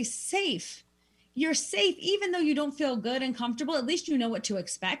actually safe. You're safe, even though you don't feel good and comfortable, at least you know what to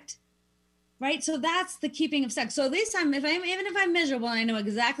expect. Right? So that's the keeping of stuck. So at least even if I'm miserable, I know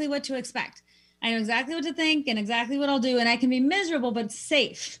exactly what to expect. I know exactly what to think and exactly what I'll do. And I can be miserable, but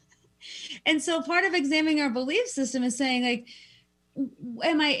safe. And so part of examining our belief system is saying like,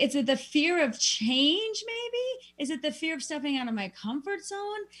 is it the fear of change maybe? Is it the fear of stepping out of my comfort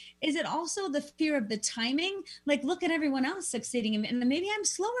zone? Is it also the fear of the timing? Like look at everyone else succeeding and maybe I'm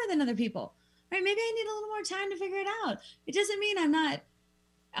slower than other people, right? Maybe I need a little more time to figure it out. It doesn't mean I'm not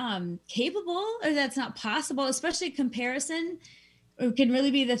capable or that's not possible, especially comparison can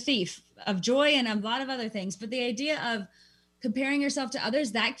really be the thief of joy and a lot of other things. But the idea of comparing yourself to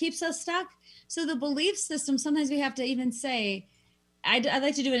others, that keeps us stuck. So the belief system, sometimes we have to even say, I'd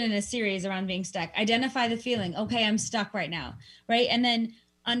like to do it in a series around being stuck. Identify the feeling. Okay, I'm stuck right now, right? And then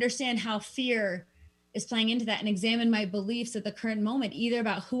understand how fear is playing into that, and examine my beliefs at the current moment, either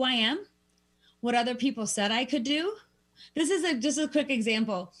about who I am, what other people said I could do. This is just a quick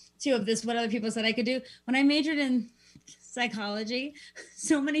example too of this, what other people said I could do. When I majored in psychology,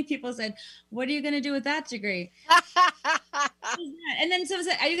 so many people said, what are you going to do with that degree? And then someone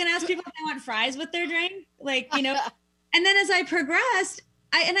said, are you going to ask people if they want fries with their drink? Like, you know, and then as I progressed,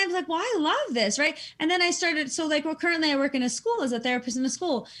 I was like, well, I love this, right? And then I started, so like, well, currently I work in a school as a therapist in a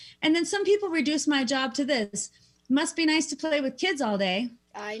school. And then some people reduce my job to this. Must be nice to play with kids all day.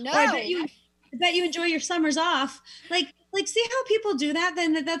 I know. Or I bet you enjoy your summers off. Like see how people do that?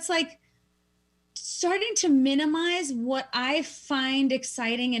 Then that's like starting to minimize what I find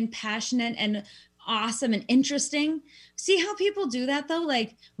exciting and passionate and awesome and interesting. See how people do that though?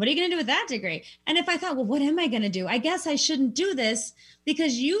 Like, what are you going to do with that degree? And if I thought, well, what am I going to do? I guess I shouldn't do this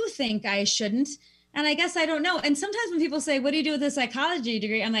because you think I shouldn't. And I guess I don't know. And sometimes when people say, what do you do with a psychology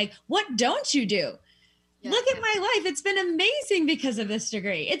degree? I'm like, what don't you do? Yeah. Look at my life. It's been amazing because of this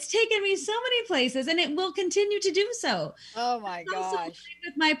degree. It's taken me so many places and it will continue to do so. Oh my gosh.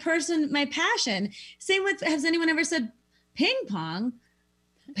 With my passion. Same with, has anyone ever said ping pong?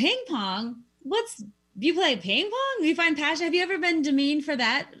 Ping pong? You play ping pong? You find passion? Have you ever been demeaned for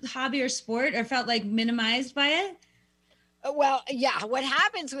that hobby or sport or felt like minimized by it? Well, yeah. What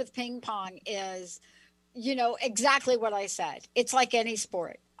happens with ping pong is, you know, exactly what I said. It's like any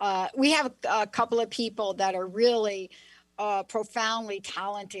sport. We have a couple of people that are really profoundly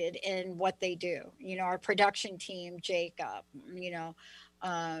talented in what they do. You know, our production team, Jacob, you know,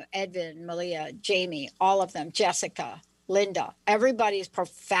 Edvin, Malia, Jamie, all of them, Jessica, Linda, everybody's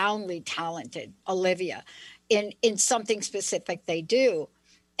profoundly talented, Olivia, in something specific they do.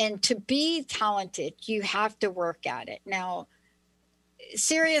 And to be talented, you have to work at it. Now,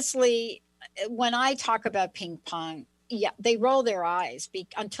 seriously, when I talk about ping pong, yeah, they roll their eyes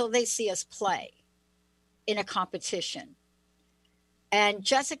until they see us play in a competition. And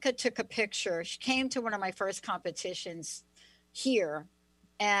Jessica took a picture. She came to one of my first competitions here,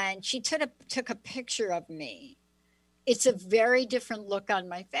 and she took a picture of me. It's a very different look on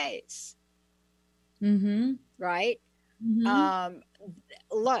my face. Mm-hmm. Right? Mm-hmm.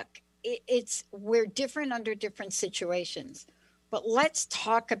 Look, we're different under different situations. But let's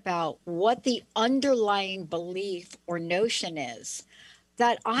talk about what the underlying belief or notion is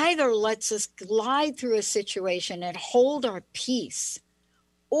that either lets us glide through a situation and hold our peace,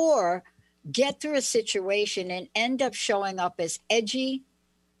 or get through a situation and end up showing up as edgy,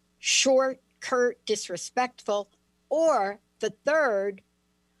 short, curt, disrespectful, or the third,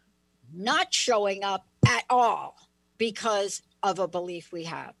 not showing up at all because of a belief we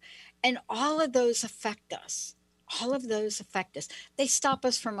have. And all of those affect us. All of those affect us. They stop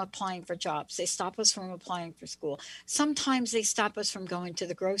us from applying for jobs. They stop us from applying for school. Sometimes they stop us from going to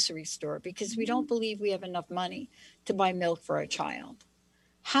the grocery store because we don't believe we have enough money to buy milk for our child.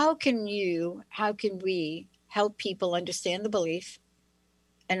 How can we help people understand the belief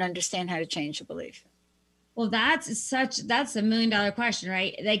and understand how to change the belief? Well, that's a $1 million question,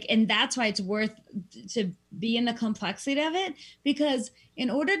 right? Like, and that's why it's worth to be in the complexity of it, because in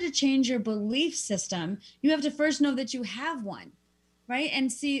order to change your belief system, you have to first know that you have one, right? And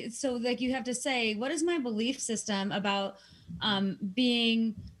see, so like you have to say, what is my belief system about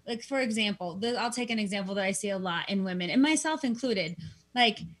being, like, for example, I'll take an example that I see a lot in women, and myself included.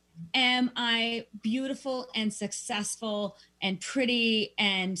 Like, am I beautiful and successful and pretty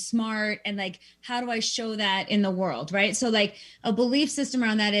and smart? And like, how do I show that in the world? Right. So like a belief system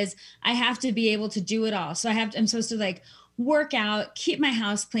around that is I have to be able to do it all. So I'm supposed to like work out, keep my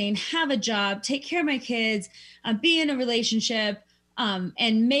house clean, have a job, take care of my kids, be in a relationship,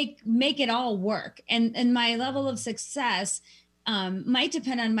 and make it all work. And my level of success might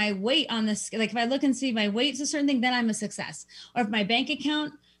depend on my weight on this. Like if I look and see my weight's a certain thing, then I'm a success. Or if my bank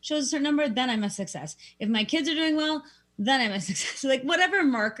account shows a certain number, then I'm a success. If my kids are doing well, then I'm a success. So like whatever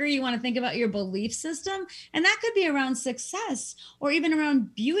marker you want to think about your belief system, and that could be around success or even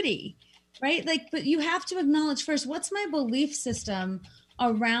around beauty, right? Like, but you have to acknowledge first, what's my belief system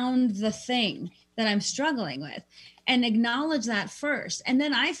around the thing that I'm struggling with, and acknowledge that first. And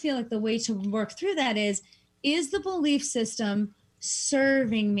then I feel like the way to work through that is the belief system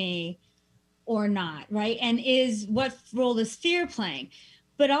serving me or not, right? And what role is fear playing?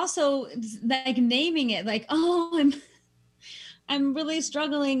 But also like naming it, like, oh, I'm really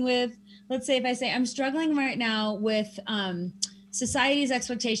struggling with, let's say if I say I'm struggling right now with society's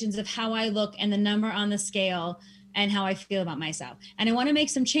expectations of how I look and the number on the scale and how I feel about myself. And I want to make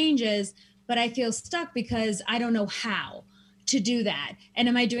some changes, but I feel stuck because I don't know how to do that? And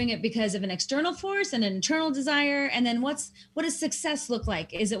am I doing it because of an external force and an internal desire? And then what does success look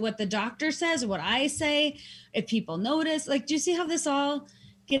like? Is it what the doctor says or what I say? If people notice, like, do you see how this all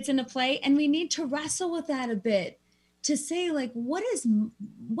gets into play? And we need to wrestle with that a bit to say, like, what am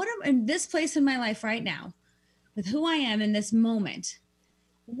in this place in my life right now with who I am in this moment?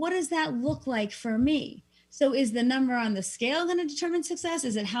 What does that look like for me? So is the number on the scale going to determine success?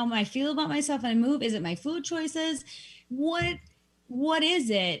 Is it how I feel about myself when I move? Is it my food choices? What is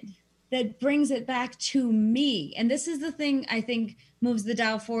it that brings it back to me? And this is the thing I think moves the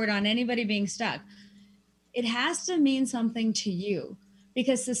dial forward on anybody being stuck. It has to mean something to you,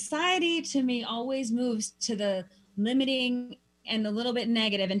 because society to me always moves to the limiting and a little bit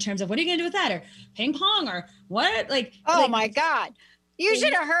negative in terms of what are you going to do with that, or ping pong, or what? My God. You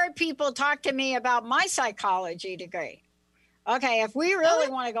should have heard people talk to me about my psychology degree. Okay, if we really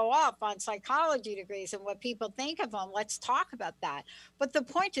want to go off on psychology degrees and what people think of them, let's talk about that. But the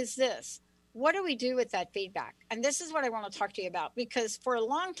point is this: what do we do with that feedback? And this is what I want to talk to you about, because for a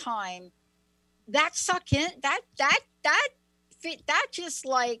long time, that stuck in, that just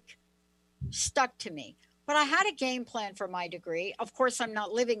like stuck to me. But I had a game plan for my degree. Of course, I'm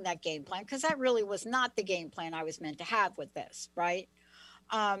not living that game plan, because that really was not the game plan I was meant to have with this, right?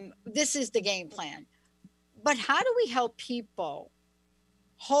 This is the game plan. But how do we help people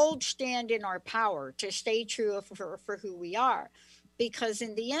stand in our power to stay true for who we are? Because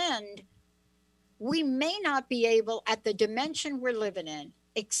in the end, we may not be able, at the dimension we're living in,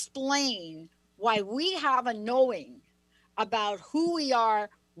 explain why we have a knowing about who we are,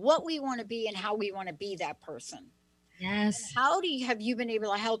 what we want to be, and how we want to be that person. Yes. How have you been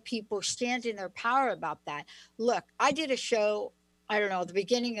able to help people stand in their power about that? Look, I did a show, I don't know, the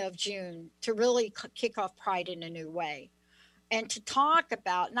beginning of June, to really kick off Pride in a new way, and to talk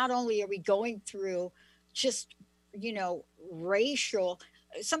about, not only are we going through just,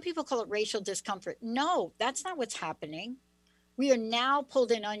 some people call it racial discomfort. No, that's not what's happening. We are now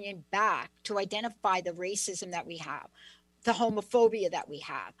pulled an onion back to identify the racism that we have, the homophobia that we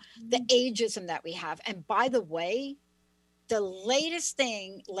have, the ageism that we have. And by the way, the latest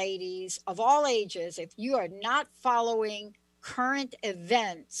thing, ladies of all ages, if you are not following current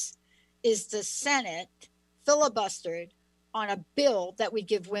events, is the Senate filibustered on a bill that would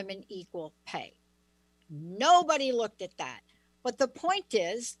give women equal pay. Nobody looked at that. But the point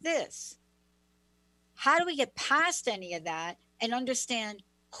is this: how do we get past any of that and understand,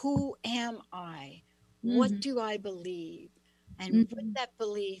 who am I? Mm-hmm. What do I believe? And with that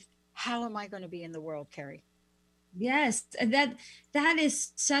belief, how am I going to be in the world, Carrie? Yes, that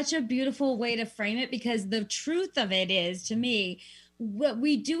is such a beautiful way to frame it, because the truth of it is, to me, what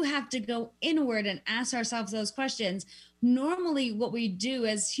we do have to go inward and ask ourselves those questions. Normally, what we do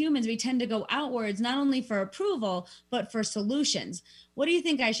as humans, we tend to go outwards, not only for approval, but for solutions. What do you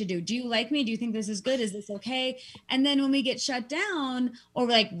think I should do? Do you like me? Do you think this is good? Is this okay? And then when we get shut down, or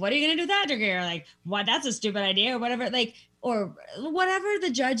we're like, what are you going to do with that degree? Or like, what? That's a stupid idea, or whatever, or whatever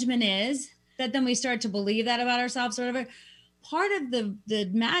the judgment is, that then we start to believe that about ourselves or whatever. Part of the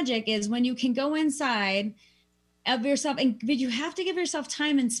magic is when you can go inside of yourself, but you have to give yourself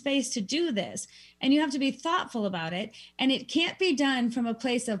time and space to do this, and you have to be thoughtful about it, and it can't be done from a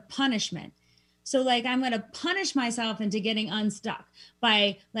place of punishment. So like, I'm going to punish myself into getting unstuck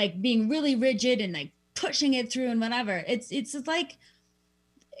by like being really rigid and like pushing it through and whatever. It's like,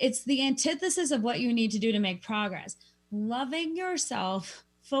 it's the antithesis of what you need to do to make progress. Loving yourself,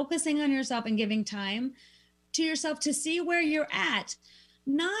 focusing on yourself, and giving time to yourself to see where you're at.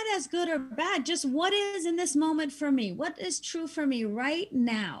 Not as good or bad, just what is in this moment for me? What is true for me right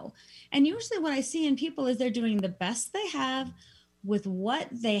now? And usually what I see in people is they're doing the best they have with what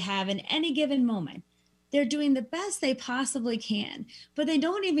they have in any given moment. They're doing the best they possibly can, but they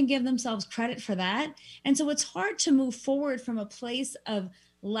don't even give themselves credit for that. And so it's hard to move forward from a place of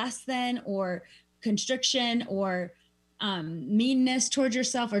less than, or constriction, or meanness towards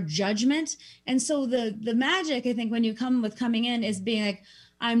yourself, or judgment. And so the magic, I think, when you coming in, is being like,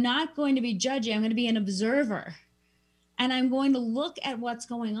 I'm not going to be judging. I'm going to be an observer, and I'm going to look at what's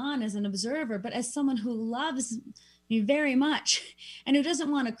going on as an observer, but as someone who loves me very much and who doesn't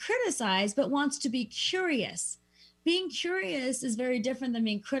want to criticize, but wants to be curious. Being curious is very different than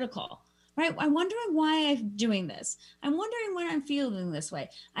being critical. Right? I'm wondering why I'm doing this. I'm wondering when I'm feeling this way.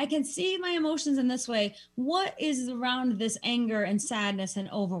 I can see my emotions in this way. What is around this anger and sadness and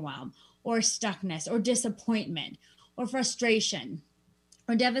overwhelm, or stuckness, or disappointment, or frustration,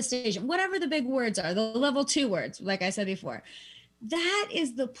 or devastation, whatever the big words are, the level 2 words, like I said before. That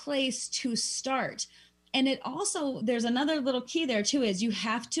is the place to start. And it also, there's another little key there too, is you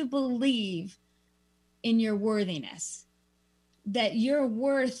have to believe in your worthiness. that you're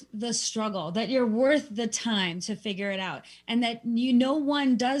worth the struggle, that you're worth the time to figure it out, and that no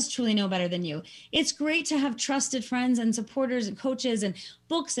one does truly know better than you. It's great to have trusted friends and supporters and coaches and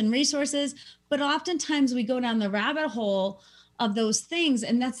books and resources, but oftentimes we go down the rabbit hole of those things,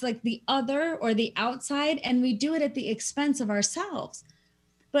 and that's like the other or the outside, and we do it at the expense of ourselves.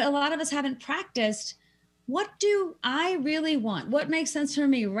 But a lot of us haven't practiced, what do I really want? What makes sense for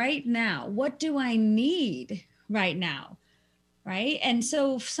me right now? What do I need right now? Right. And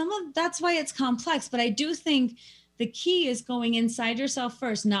so that's why it's complex, but I do think the key is going inside yourself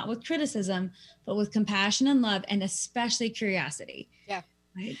first, not with criticism, but with compassion and love, and especially curiosity. Yeah.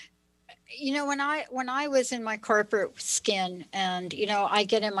 Right. You know, when I was in my corporate skin, and, you know, I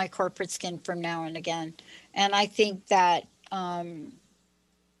get in my corporate skin from now and again. And I think that,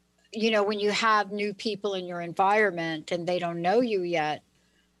 you know, when you have new people in your environment and they don't know you yet,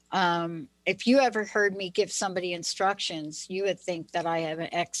 if you ever heard me give somebody instructions, you would think that I am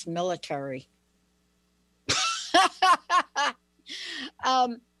an ex-military.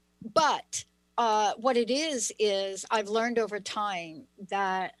 But what it is I've learned over time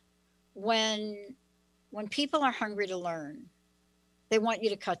that when people are hungry to learn, they want you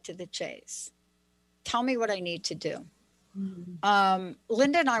to cut to the chase. Tell me what I need to do. Mm-hmm.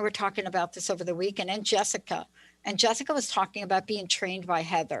 Linda and I were talking about this over the weekend, and Jessica was talking about being trained by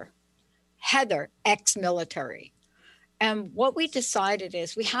Heather, ex-military. And what we decided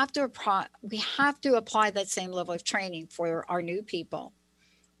is we have to apply that same level of training for our new people.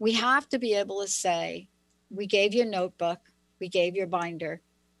 We have to be able to say, we gave you a notebook, we gave you a binder,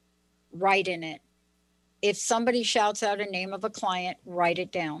 write in it. If somebody shouts out a name of a client, write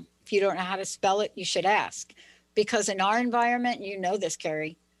it down. If you don't know how to spell it, you should ask. Because in our environment, you know this,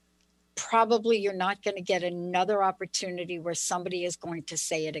 Carrie, probably you're not going to get another opportunity where somebody is going to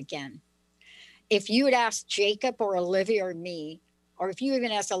say it again. If you had asked Jacob or Olivia or me, or if you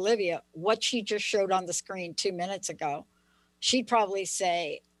even asked Olivia what she just showed on the screen 2 minutes ago, she'd probably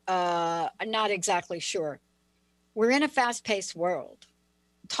say, not exactly sure. We're in a fast-paced world.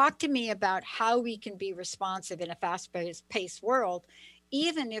 Talk to me about how we can be responsive in a fast-paced world,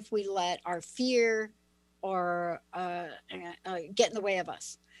 even if we let our fear or get in the way of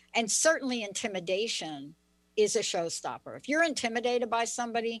us. And certainly intimidation is a showstopper. If you're intimidated by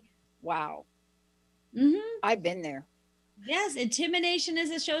somebody, wow. Mm-hmm. I've been there. Yes, intimidation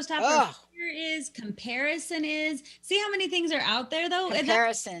is a showstopper. Fear is, comparison is. See how many things are out there, though?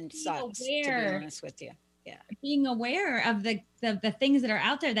 Comparison sucks, to be honest with you. Yeah. Being aware of the things that are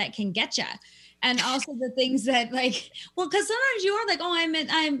out there that can get you. And also the things that, like, well, because sometimes you are like,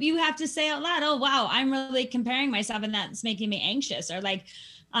 oh, you have to say out loud, oh, wow, I'm really comparing myself and that's making me anxious. Or like,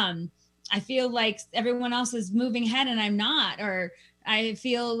 I feel like everyone else is moving ahead and I'm not, or I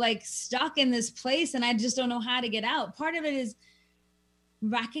feel like stuck in this place and I just don't know how to get out. Part of it is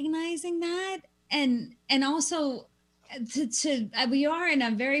recognizing that. And also we are in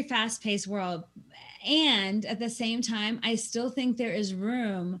a very fast paced world. And at the same time, I still think there is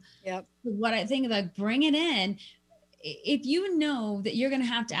room. Yep. What I think, like, bring it in. If you know that you're going to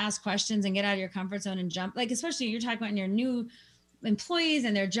have to ask questions and get out of your comfort zone and jump, like, especially you're talking about your new employees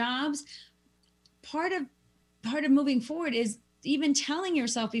and their jobs, part of moving forward is even telling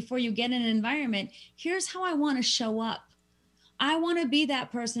yourself before you get in an environment, here's how I want to show up. I want to be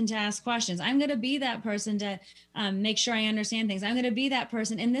that person to ask questions. I'm going to be that person to make sure I understand things. I'm going to be that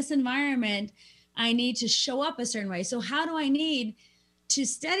person in this environment. I need to show up a certain way. So how do I need to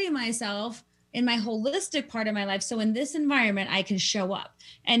steady myself in my holistic part of my life? So in this environment, I can show up.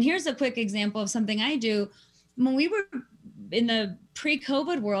 And here's a quick example of something I do. When we were in the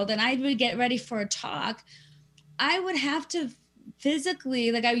pre-COVID world and I would get ready for a talk, I would have to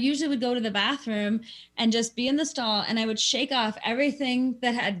physically, like, I usually would go to the bathroom and just be in the stall, and I would shake off everything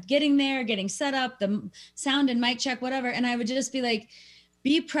that had getting there, getting set up, the sound and mic check, whatever. And I would just be like,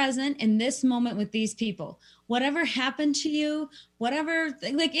 be present in this moment with these people. Whatever happened to you, whatever,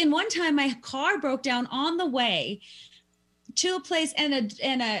 like, in one time my car broke down on the way to a place, and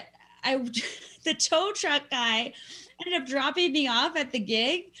the tow truck guy ended up dropping me off at the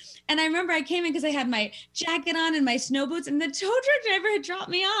gig. And I remember I came in because I had my jacket on and my snow boots, and the tow truck driver had dropped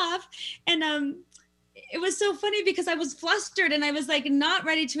me off. And it was so funny because I was flustered and I was like not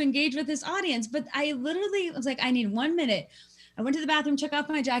ready to engage with this audience. But I literally was like, I need 1 minute. I went to the bathroom, took off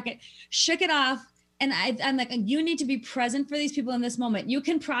my jacket, shook it off. And I'm like, you need to be present for these people in this moment. You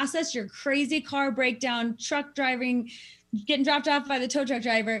can process your crazy car breakdown, truck driving, getting dropped off by the tow truck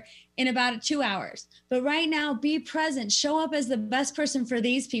driver in about 2 hours. But right now, be present, show up as the best person for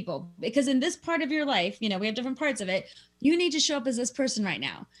these people. Because in this part of your life, you know, we have different parts of it. You need to show up as this person right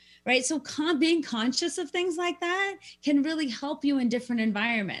now, right? So being conscious of things like that can really help you in different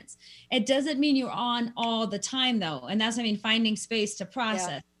environments. It doesn't mean you're on all the time though. And that's, I mean, finding space to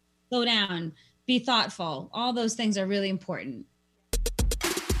process, slow down, be thoughtful. All those things are really important.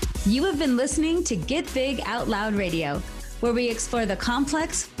 You have been listening to Get Big Out Loud Radio, where we explore the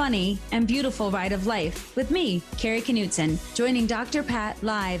complex, funny, and beautiful ride of life with me, Carrie Knutson, joining Dr. Pat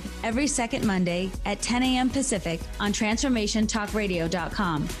live every second Monday at 10 a.m. Pacific on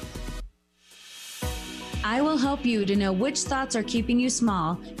TransformationTalkRadio.com. I will help you to know which thoughts are keeping you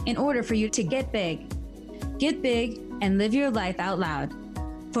small in order for you to get big. Get big and live your life out loud.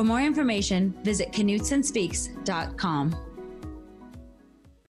 For more information, visit KnutsonSpeaks.com.